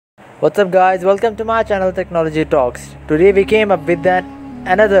What's up guys, welcome to my channel Technology Talks. Today we came up with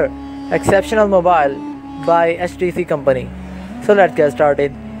another exceptional mobile by HTC company. So let's get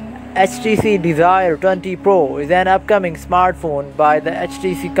started. HTC Desire 20 Pro is an upcoming smartphone by the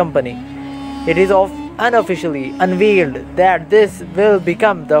HTC company. It is unofficially unveiled that this will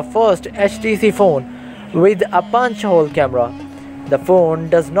become the first HTC phone with a punch hole camera. The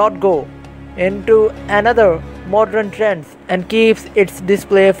phone does not go into another modern trends and keeps its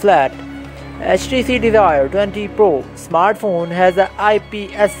display flat. HTC Desire 20 Pro smartphone has an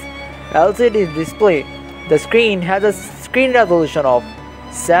IPS LCD display. The screen has a screen resolution of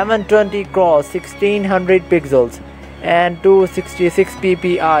 720 x 1600 pixels and 266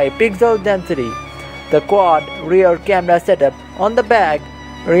 ppi pixel density. The quad rear camera setup on the back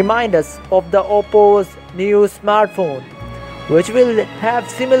reminds us of the Oppo's new smartphone, which will have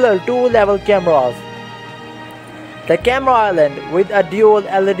similar two-level cameras. The camera island with a dual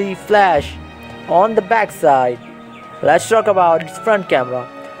LED flash on the back side. Let's talk about its front camera.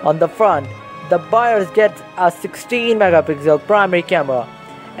 On the front, the buyers get a 16 megapixel primary camera,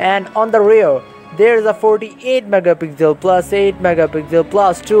 and on the rear there is a 48 megapixel plus 8 megapixel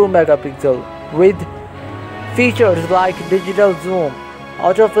plus 2 megapixel with features like digital zoom,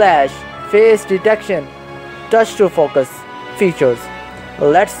 auto flash, face detection, touch to focus features.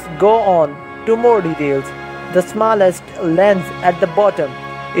 Let's go on to more details. The smallest lens at the bottom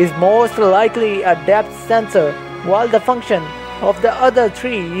is most likely a depth sensor, while the function of the other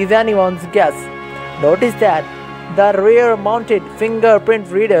three is anyone's guess. Notice that the rear mounted fingerprint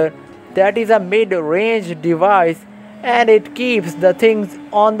reader, that is a mid-range device, and it keeps the things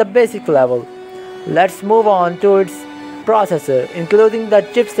on the basic level. Let's move on to its processor, including the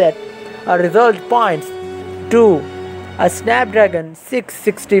chipset. A result points to a Snapdragon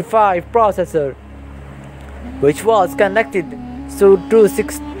 665 processor, which was connected to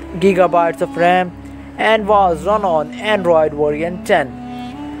 6 GB of RAM and was run on Android version 10.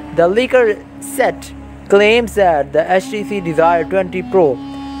 The leaker set claims that the HTC Desire 20 Pro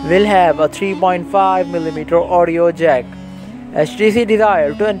will have a 3.5mm audio jack. HTC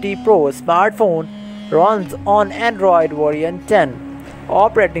Desire 20 Pro smartphone runs on Android version 10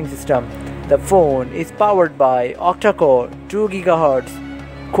 operating system. The phone is powered by octa-core 2 GHz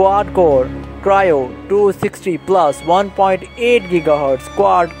quad-core Cryo 260 plus 1.8 GHz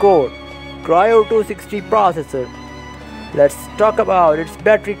quad-core Cryo 260 processor. Let's talk about its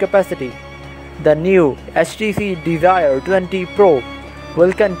battery capacity. The new HTC Desire 20 Pro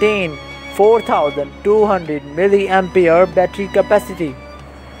will contain 4200 mAh battery capacity.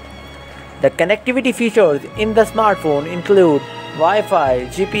 The connectivity features in the smartphone include Wi-Fi,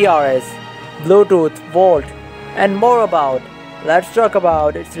 GPRS, Bluetooth, Volt, and more about. Let's talk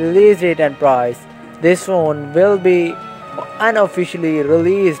about its release date and price. This phone will be unofficially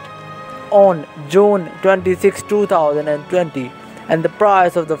released on June 26, 2020, and the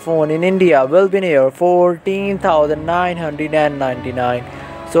price of the phone in India will be near 14,999.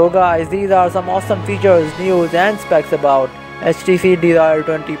 So guys, these are some awesome features, news and specs about HTC Desire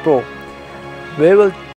 20 Pro. We will